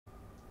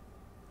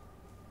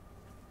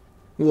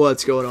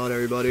What's going on,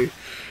 everybody?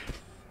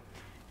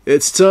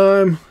 It's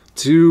time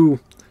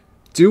to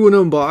do an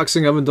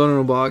unboxing. I haven't done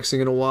an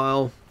unboxing in a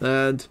while,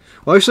 and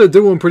well, actually I did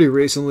one pretty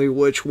recently,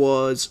 which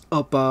was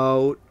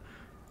about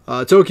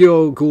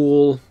Tokyo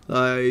Ghoul.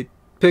 I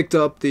picked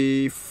up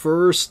the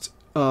first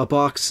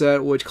box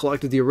set, which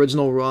collected the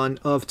original run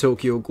of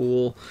Tokyo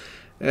Ghoul,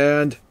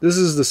 and this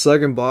is the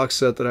second box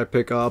set that I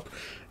pick up.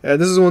 And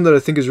this is one that I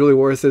think is really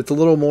worth it. It's a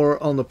little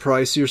more on the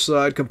pricier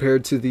side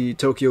compared to the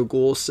Tokyo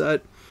Ghoul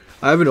set.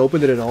 I haven't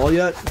opened it at all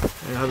yet.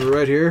 I have it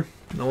right here.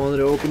 I wanted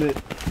to open it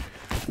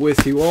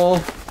with you all.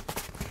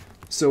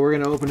 So we're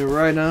going to open it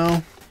right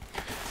now.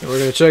 And we're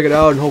going to check it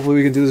out, and hopefully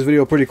we can do this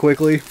video pretty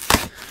quickly.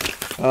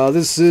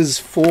 This is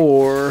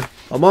for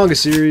a manga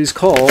series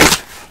called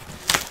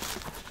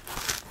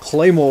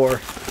Claymore.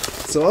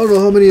 So I don't know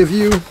how many of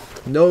you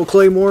know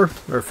Claymore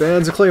or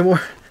fans of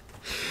Claymore.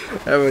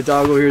 My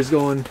dog over here is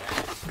going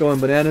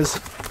bananas.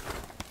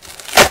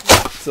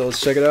 So let's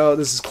check it out.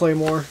 This is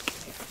Claymore.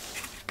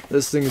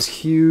 This thing is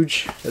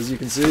huge, as you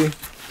can see.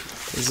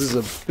 This is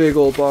a big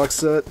old box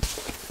set.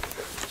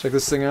 Check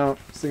this thing out.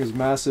 This thing is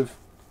massive.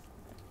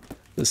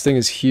 This thing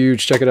is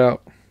huge. Check it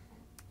out.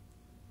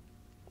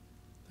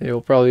 You'll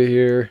probably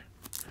hear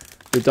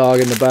the dog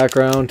in the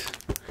background.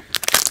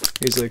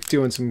 He's like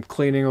doing some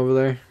cleaning over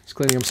there. He's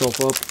cleaning himself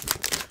up.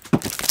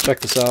 Check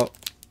this out.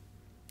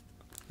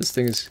 This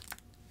thing is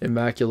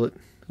immaculate.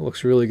 It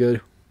looks really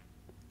good.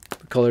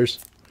 The colors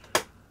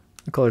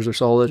are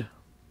solid.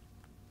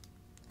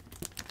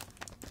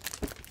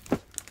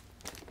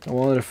 I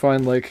wanted to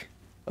find like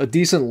a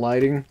decent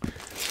lighting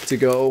to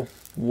go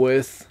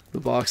with the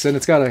box, and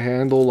it's got a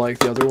handle like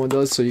the other one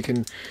does, so you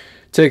can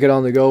take it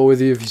on the go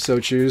with you if you so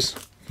choose.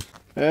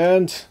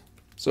 And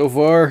so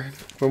far,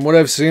 from what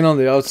I've seen on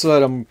the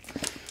outside, I'm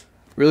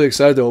really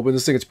excited to open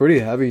this thing. It's pretty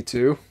heavy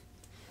too.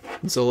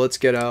 And so let's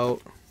get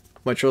out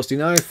my trusty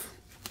knife,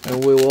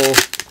 and we will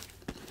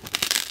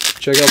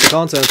check out the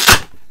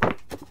contents.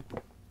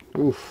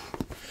 Oof.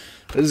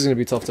 This is going to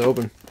be tough to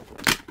open.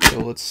 So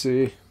let's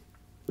see if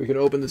we can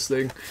open this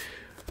thing.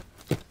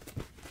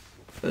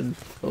 And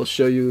I'll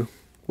show you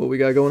what we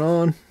got going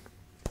on.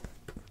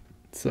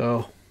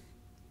 So,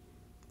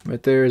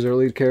 right there is our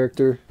lead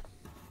character.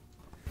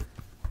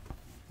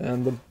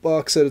 And the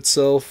box set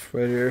itself,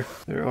 right here.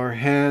 There are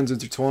hands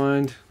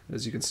intertwined,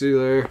 as you can see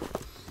there.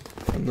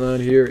 And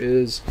then here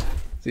is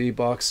the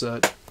box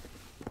set.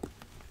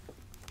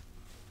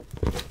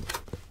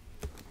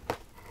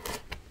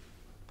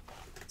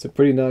 It's a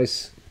pretty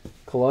nice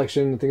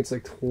collection. I think it's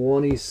like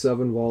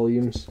 27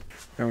 volumes.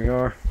 There we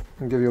are.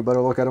 I'll give you a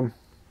better look at them.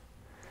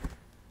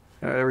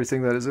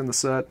 Everything that is in the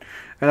set.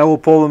 And I will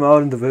pull them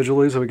out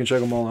individually so we can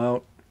check them all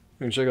out.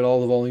 We can check out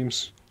all the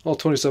volumes. All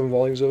 27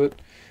 volumes of it.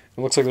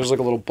 It looks like there's like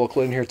a little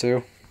booklet in here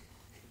too.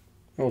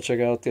 We'll check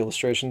out the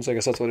illustrations. I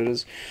guess that's what it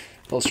is.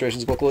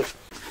 Illustrations booklet.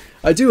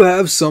 I do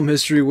have some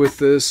history with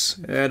this,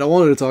 and I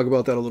wanted to talk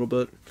about that a little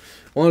bit.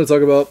 I wanted to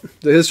talk about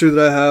the history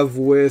that I have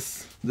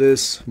with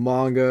this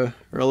manga,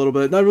 or a little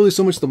bit. Not really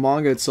so much the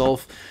manga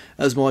itself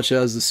as much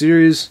as the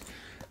series.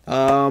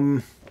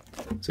 So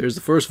here's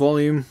the first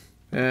volume,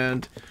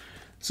 and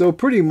so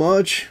pretty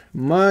much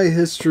my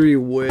history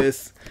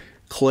with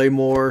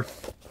Claymore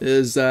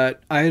is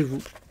that I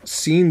had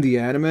seen the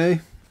anime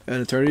an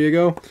eternity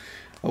ago.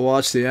 I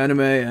watched the anime,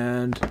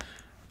 and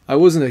I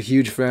wasn't a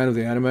huge fan of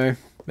the anime,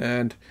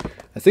 and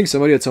I think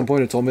somebody at some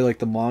point had told me like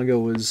the manga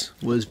was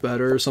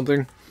better or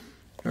something,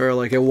 or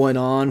like it went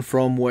on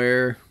from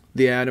where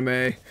the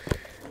anime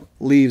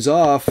leaves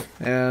off.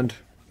 And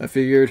I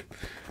figured,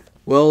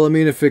 well, I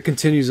mean, if it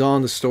continues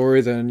on the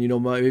story, then, you know,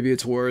 maybe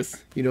it's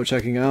worth, you know,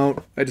 checking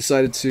out. I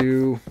decided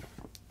to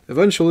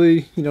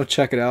eventually, you know,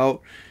 check it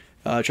out,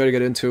 try to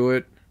get into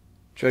it,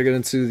 try to get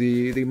into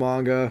the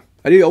manga.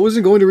 I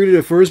wasn't going to read it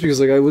at first because,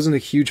 like, I wasn't a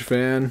huge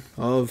fan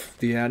of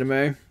the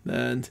anime,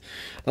 and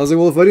I was like,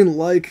 well, if I didn't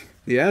like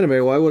the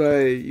anime, why would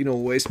I, you know,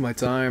 waste my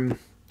time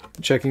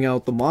checking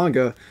out the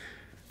manga?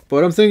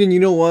 But I'm thinking, you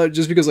know what,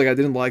 just because like I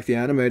didn't like the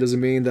anime doesn't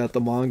mean that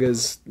the manga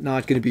is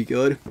not going to be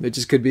good. It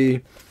just could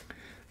be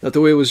that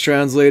the way it was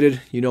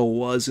translated, you know,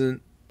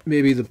 wasn't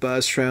maybe the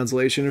best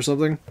translation or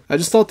something. I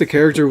just thought the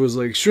character was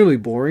like extremely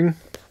boring.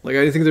 Like, I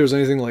didn't think there was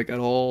anything like at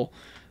all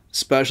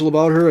special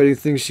about her. I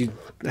didn't think she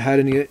had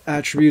any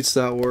attributes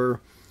that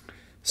were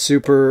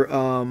super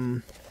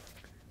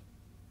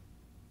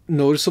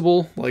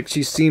noticeable. Like,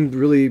 she seemed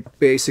really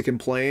basic and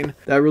plain.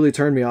 That really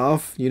turned me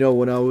off, you know,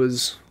 when I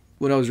was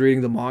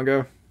reading the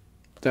manga.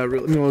 That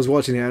really, when I was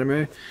watching the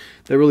anime,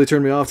 that really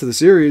turned me off to the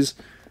series.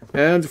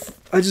 And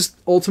I just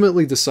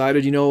ultimately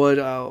decided, you know what,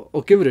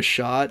 I'll give it a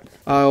shot.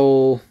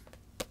 I'll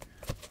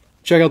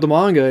check out the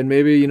manga, and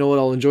maybe, you know what,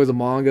 I'll enjoy the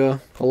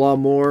manga a lot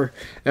more.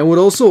 And what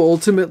also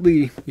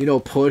ultimately, you know,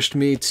 pushed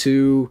me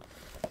to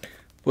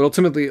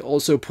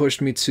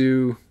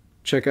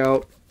check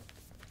out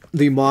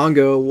the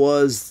manga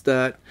was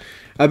that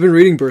I've been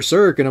reading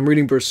Berserk, and I'm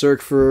reading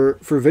Berserk for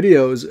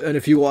videos. And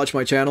if you watch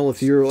my channel,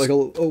 if you're like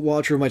a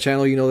watcher of my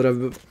channel, you know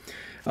that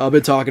I've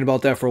been talking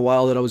about that for a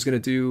while, that I was going to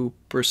do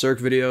Berserk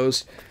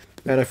videos.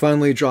 and I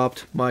finally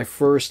dropped my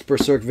first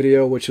Berserk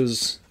video, which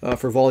was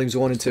for volumes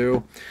 1 and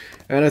 2.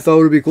 And I thought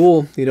it would be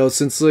cool, you know,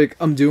 since like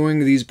I'm doing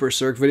these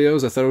Berserk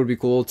videos, I thought it would be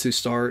cool to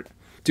start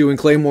doing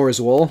Claymore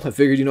as well. I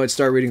figured, you know, I'd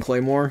start reading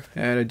Claymore,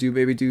 and I'd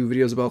maybe do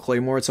videos about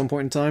Claymore at some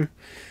point in time.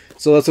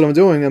 So that's what I'm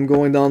doing. I'm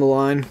going down the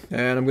line,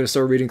 and I'm going to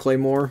start reading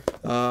Claymore.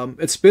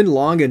 It's been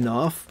long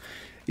enough,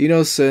 you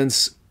know,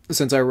 since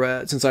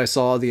I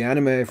saw the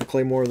anime for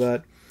Claymore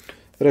that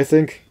I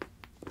think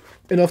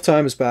enough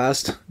time has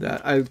passed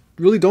that I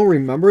really don't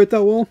remember it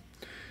that well.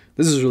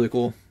 This is really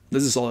cool.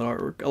 This is solid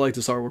artwork. I like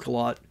this artwork a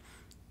lot.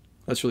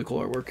 That's really cool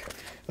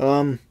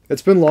artwork.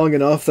 It's been long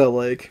enough that,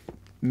 like,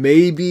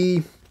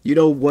 maybe, you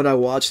know, when I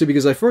watched it,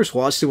 because I first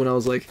watched it when I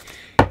was like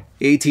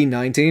 18,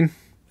 19,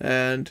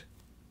 and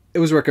it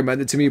was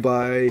recommended to me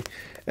by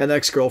an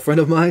ex-girlfriend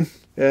of mine,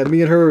 and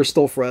me and her are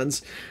still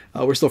friends.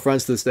 We're still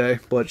friends to this day,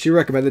 but she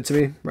recommended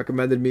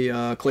me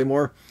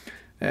Claymore,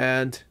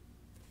 and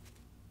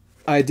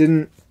I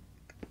didn't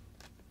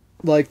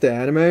like the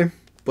anime,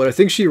 but I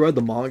think she read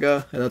the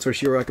manga, and that's why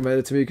she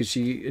recommended it to me, because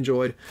she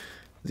enjoyed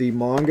the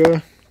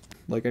manga.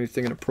 Like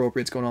anything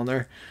inappropriate's going on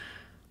there.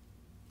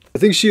 I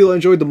think she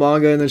enjoyed the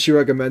manga, and then she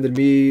recommended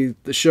me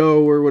the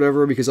show or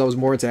whatever, because I was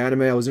more into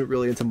anime. I wasn't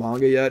really into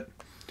manga yet.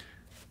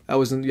 I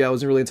wasn't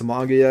really into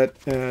manga yet,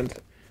 and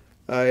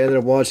I ended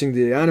up watching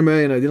the anime,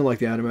 and I didn't like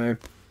the anime.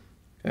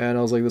 And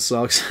I was like, this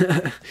sucks.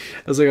 I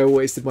was like, I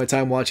wasted my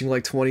time watching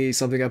like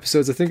 20-something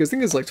episodes. I think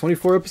it's like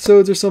 24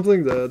 episodes or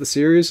something, the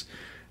series.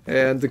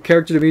 And the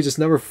character to me just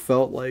never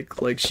felt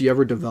like she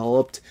ever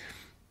developed.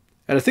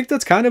 And I think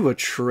that's kind of a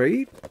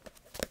trait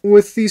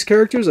with these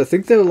characters. I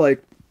think they're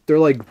like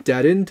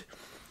deadened,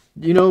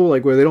 you know,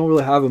 like where they don't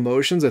really have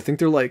emotions. I think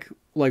they're like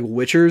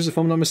witchers, if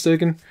I'm not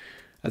mistaken.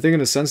 I think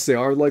in a sense they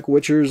are like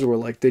witchers, where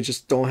like they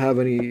just don't have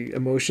any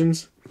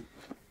emotions,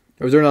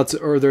 or they're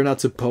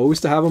not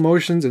supposed to have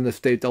emotions, and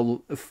if they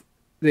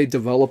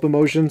develop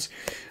emotions,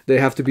 they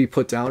have to be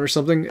put down or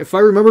something. If I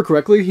remember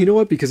correctly, you know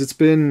what? Because it's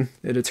been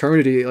an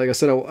eternity. Like I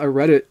said, I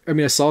read it. I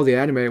mean, I saw the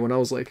anime when I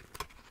was like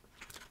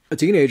a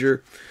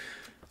teenager.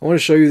 I want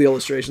to show you the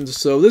illustrations.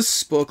 So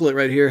this booklet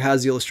right here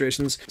has the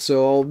illustrations.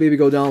 So I'll maybe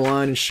go down the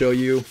line and show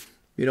you,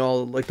 you know,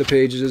 like the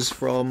pages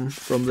from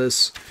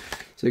this,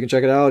 so you can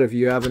check it out if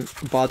you haven't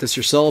bought this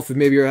yourself. If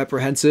maybe you're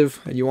apprehensive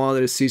and you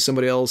wanted to see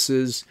somebody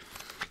else's,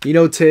 you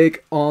know,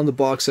 take on the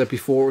box set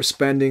before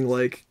spending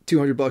like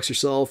 $200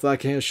 yourself. I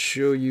can't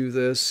show you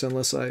this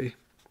unless I...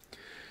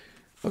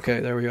 Okay,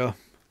 there we go.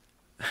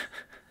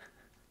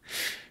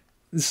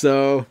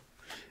 So,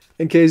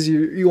 in case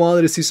you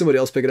wanted to see somebody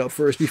else pick it up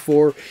first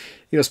before,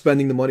 you know,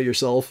 spending the money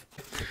yourself.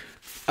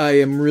 I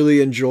am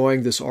really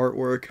enjoying this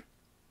artwork.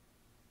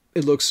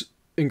 It looks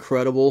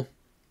incredible.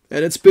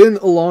 And it's been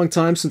a long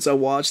time since I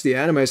watched the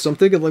anime, so I'm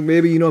thinking, like,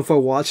 maybe, you know, if I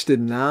watched it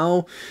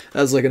now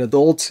as, like, an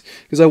adult,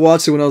 because I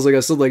watched it when I was, like,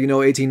 I said, like, you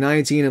know, 18,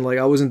 19, and, like,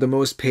 I wasn't the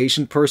most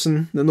patient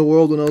person in the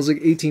world when I was,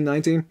 like, 18,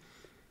 19.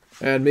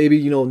 And maybe,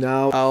 you know,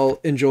 now I'll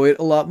enjoy it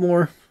a lot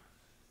more.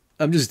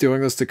 I'm just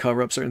doing this to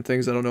cover up certain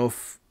things. I don't know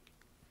if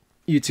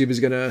YouTube is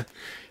gonna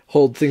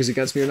hold things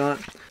against me or not.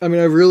 I mean,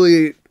 I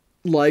really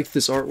like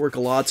this artwork a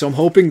lot, so I'm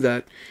hoping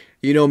that,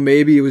 you know,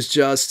 maybe it was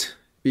just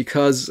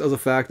because of the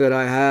fact that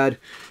I had,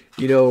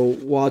 you know,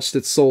 watched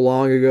it so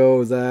long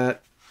ago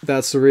that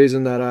that's the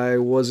reason that I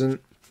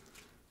wasn't,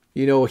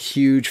 you know, a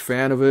huge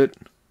fan of it.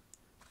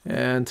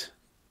 And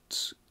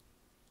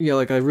yeah,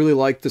 like, I really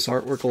like this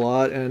artwork a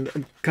lot, and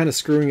I'm kind of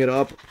screwing it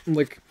up. I'm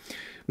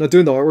not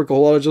doing the artwork a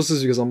whole lot of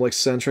justice because I'm like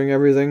centering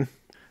everything.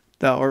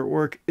 That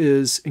artwork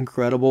is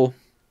incredible.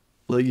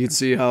 Like, you can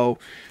see how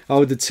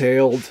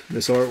detailed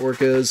this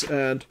artwork is,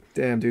 and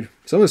damn, dude,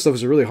 some of this stuff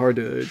is really hard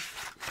to...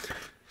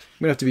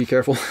 I'm gonna have to be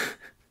careful.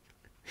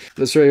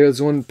 This right here,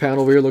 this one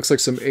panel over here looks like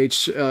some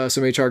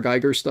H.R.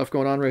 Geiger stuff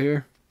going on right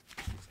here,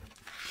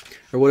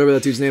 or whatever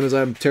that dude's name is.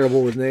 I'm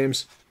terrible with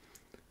names.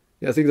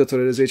 Yeah, I think that's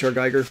what it is. H.R.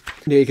 Geiger.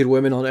 Naked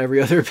women on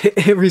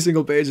every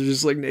single page. There's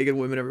just like naked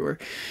women everywhere.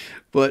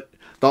 But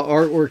the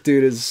artwork,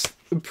 dude, is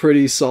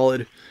pretty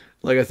solid.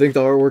 Like, I think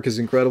the artwork is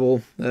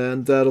incredible,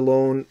 and that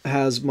alone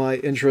has my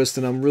interest,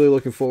 and I'm really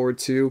looking forward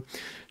to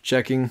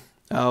checking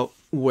out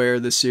where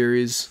the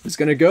series is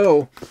gonna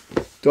go.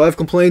 Do I have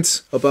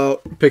complaints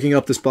about picking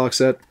up this box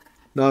set?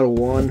 Not a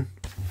one.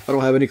 I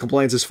don't have any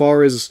complaints. As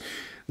far as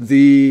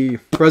the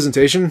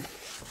presentation,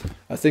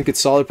 I think it's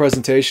solid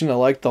presentation. I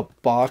like the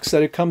box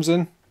that it comes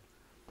in.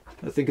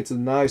 I think it's a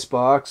nice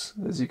box,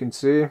 as you can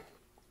see.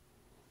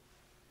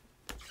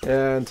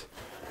 And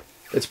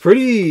it's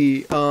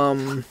pretty, I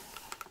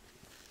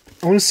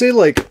want to say,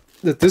 like,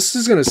 that this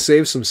is going to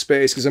save some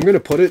space, because I'm going to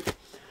put it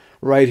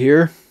right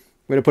here.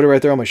 I'm going to put it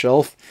right there on my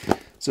shelf.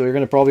 So you're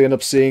going to probably end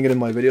up seeing it in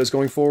my videos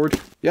going forward.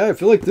 Yeah, I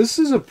feel like this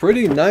is a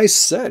pretty nice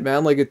set,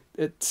 man. Like,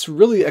 it's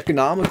really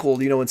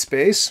economical, you know, in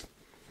space.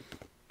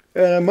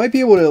 And I might be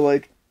able to,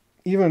 like,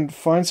 even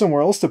find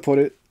somewhere else to put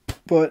it.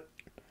 But,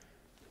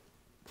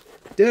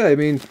 yeah, I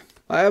mean,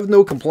 I have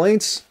no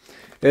complaints.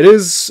 It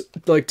is,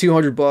 like,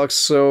 $200,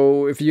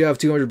 so if you have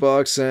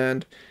 $200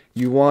 and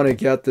you want to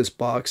get this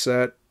box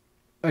set,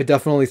 I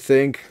definitely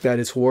think that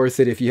it's worth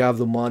it if you have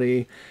the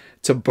money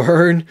to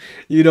burn,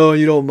 you know,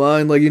 you don't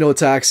mind, like, you know,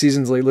 tax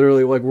season's like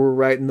literally like we're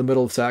right in the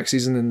middle of tax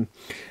season,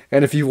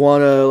 and if you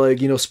want to,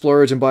 like, you know,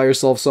 splurge and buy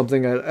yourself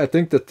something, I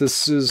think that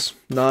this is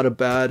not a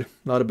bad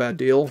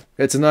deal.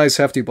 It's a nice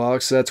hefty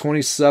box set,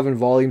 27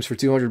 volumes for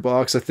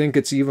 $200. I think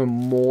it's even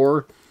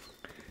more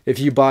if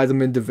you buy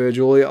them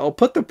individually. I'll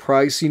put the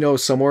price, you know,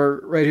 somewhere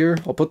right here.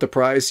 I'll put the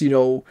price, you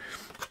know,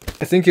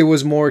 I think it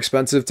was more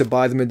expensive to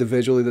buy them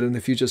individually than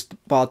if you just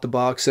bought the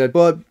box set.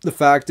 But the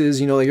fact is,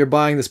 you know, you're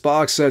buying this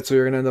box set, so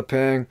you're going to end up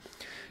paying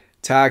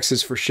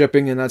taxes for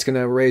shipping, and that's going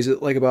to raise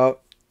it like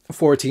about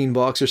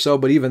 $14 or so.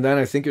 But even then,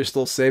 I think you're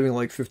still saving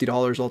like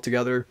 $50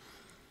 altogether.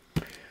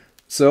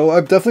 So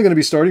I'm definitely going to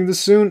be starting this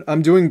soon.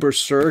 I'm doing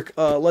Berserk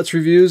Let's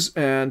Reviews,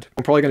 and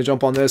I'm probably going to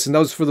jump on this. And that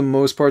was for the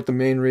most part the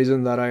main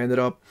reason that I ended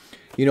up,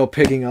 you know,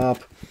 picking up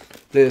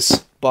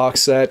this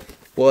box set,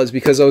 was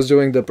because I was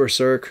doing the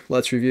Berserk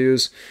Let's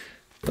Reviews.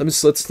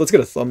 Let's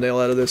get a thumbnail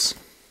out of this.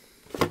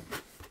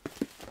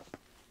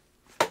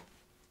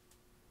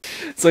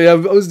 So yeah, I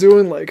was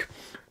doing like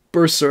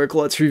Berserk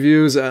Let's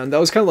Reviews, and that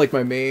was kind of like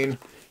my main,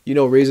 you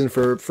know, reason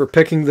for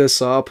picking this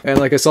up. And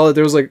like I saw that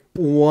there was like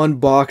one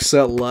box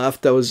set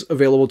left that was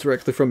available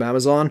directly from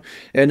Amazon,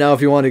 and now if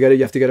you want to get it,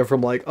 you have to get it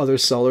from like other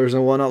sellers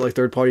and whatnot, like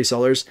third-party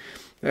sellers.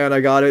 And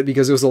I got it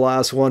because it was the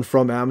last one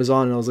from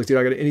Amazon, and I was like, dude,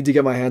 I need to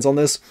get my hands on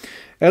this.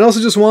 And I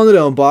also just wanted to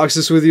unbox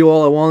this with you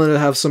all. I wanted to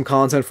have some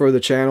content for the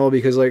channel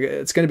because like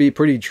it's going to be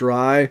pretty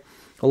dry.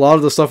 A lot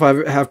of the stuff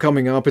I have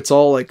coming up, it's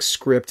all like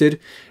scripted.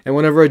 And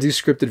whenever I do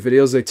scripted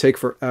videos, they take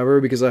forever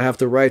because I have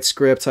to write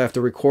scripts, I have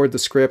to record the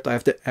script, I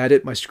have to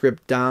edit my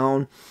script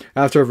down.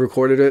 After I've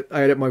recorded it,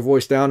 I edit my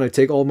voice down, I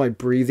take all my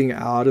breathing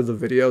out of the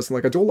videos. And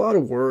like I do a lot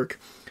of work,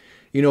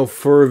 you know,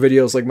 for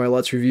videos like my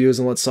Let's Reviews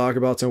and Let's Talk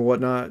Abouts and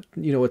whatnot.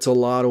 You know, it's a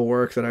lot of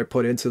work that I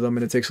put into them,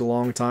 and it takes a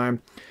long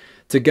time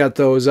to get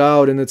those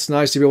out. And it's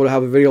nice to be able to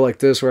have a video like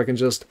this where I can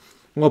just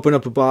open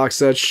up a box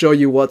set, show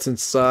you what's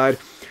inside,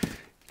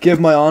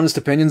 give my honest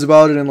opinions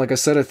about it. And like I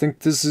said, I think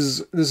this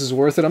is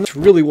worth it. It's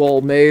really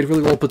well made,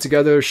 really well put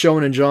together.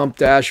 Shonen Jump -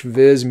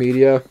 Viz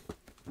Media.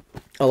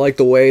 I like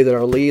the way that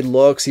our lead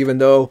looks, even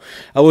though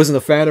I wasn't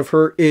a fan of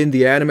her in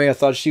the anime. I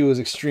thought she was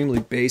extremely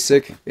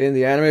basic in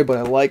the anime, but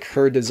I like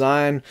her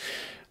design.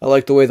 I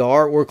like the way the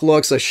artwork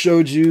looks. I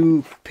showed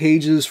you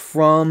pages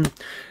from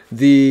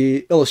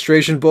the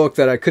illustration book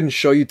that I couldn't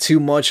show you too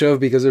much of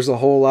because there's a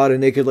whole lot of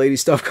naked lady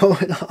stuff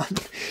going on.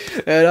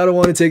 And I don't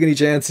want to take any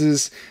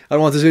chances. I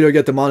don't want this video to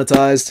get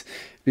demonetized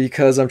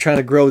because I'm trying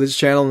to grow this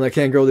channel, and I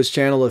can't grow this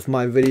channel if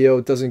my video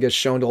doesn't get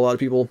shown to a lot of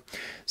people.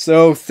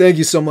 So thank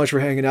you so much for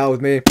hanging out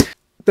with me.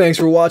 Thanks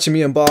for watching me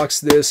unbox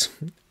this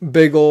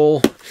big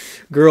ol'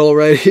 girl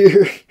right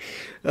here.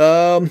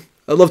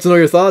 I'd love to know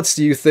your thoughts.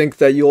 Do you think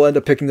that you'll end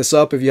up picking this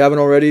up if you haven't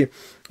already?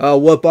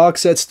 What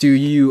box sets do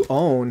you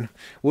own?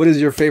 What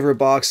is your favorite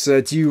box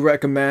set? Do you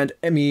recommend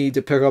me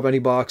to pick up any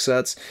box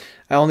sets?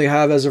 I only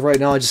have, as of right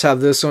now, I just have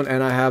this one,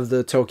 and I have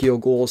the Tokyo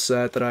Ghoul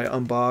set that I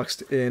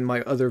unboxed in my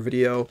other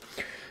video.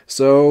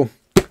 So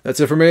that's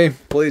it for me.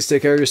 Please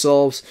take care of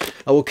yourselves.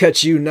 I will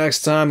catch you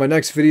next time. My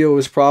next video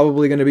is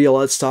probably going to be a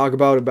Let's Talk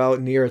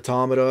about Nier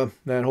Automata,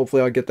 and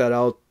hopefully I'll get that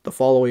out the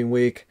following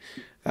week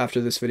after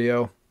this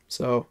video.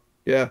 So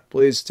yeah,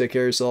 please take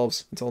care of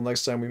yourselves. Until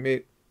next time we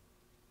meet.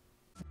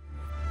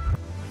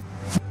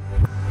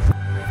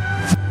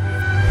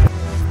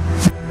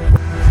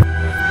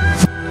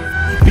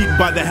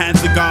 By the hands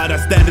of God, I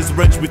stand as a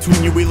wrench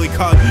between your wheelie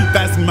cog.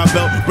 Fastening my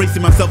belt,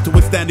 bracing myself to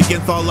withstand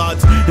against all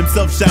odds.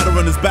 Himself shadow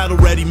runners, battle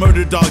ready,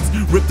 murder dogs.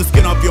 Rip the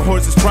skin off your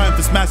horses, triumph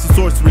and smash the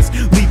sorceress.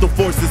 Lethal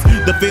forces,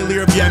 the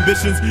failure of your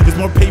ambitions is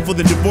more painful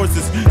than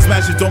divorces.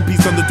 Smash your dome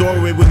piece on the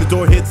doorway, when the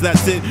door hits,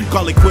 that's it.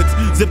 Call it quits,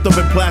 zipped up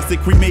in plastic,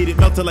 cremated,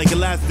 melted like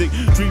elastic.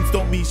 Dreams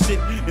don't mean shit,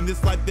 in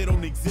this life they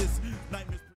don't exist.